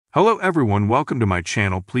Hello everyone, welcome to my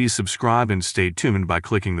channel. Please subscribe and stay tuned by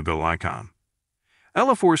clicking the bell icon.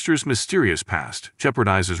 Ella Forster's mysterious past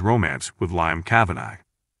jeopardizes romance with Liam Cavanagh.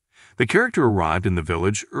 The character arrived in the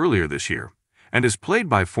village earlier this year and is played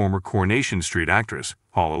by former Coronation Street actress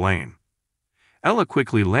Paula Lane. Ella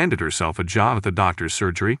quickly landed herself a job at the doctor's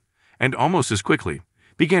surgery and almost as quickly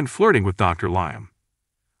began flirting with Dr. Liam.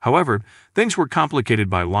 However, things were complicated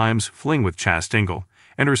by Liam's fling with Chas Dingle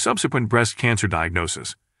and her subsequent breast cancer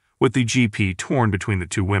diagnosis, with the GP torn between the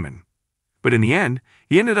two women. But in the end,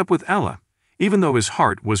 he ended up with Ella, even though his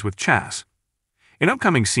heart was with Chas. In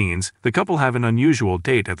upcoming scenes, the couple have an unusual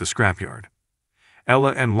date at the scrapyard.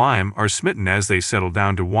 Ella and Liam are smitten as they settle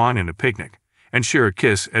down to wine and a picnic, and share a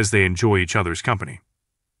kiss as they enjoy each other's company.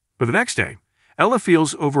 But the next day, Ella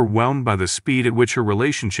feels overwhelmed by the speed at which her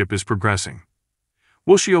relationship is progressing.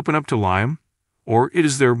 Will she open up to Liam, or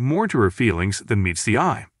is there more to her feelings than meets the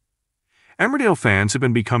eye? Emmerdale fans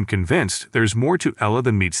have become convinced there's more to Ella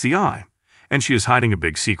than meets the eye, and she is hiding a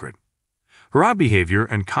big secret. Her odd behavior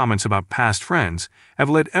and comments about past friends have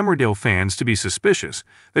led Emmerdale fans to be suspicious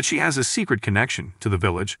that she has a secret connection to the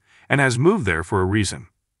village and has moved there for a reason.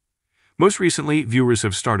 Most recently, viewers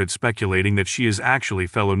have started speculating that she is actually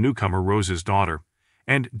fellow newcomer Rose's daughter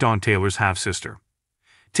and Dawn Taylor's half-sister.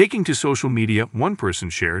 Taking to social media, one person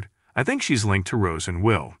shared, "I think she's linked to Rose and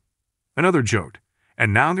Will." Another joked,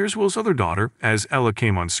 "And now there's Will's other daughter," as Ella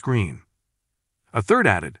came on screen. A third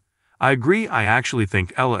added, "I agree, I actually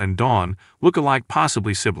think Ella and Dawn look alike,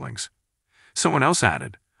 possibly siblings." Someone else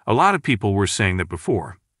added, "A lot of people were saying that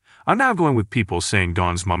before. I'm now going with people saying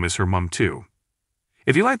Dawn's mom is her mom too."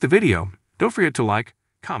 If you liked the video, don't forget to like,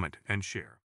 comment, and share.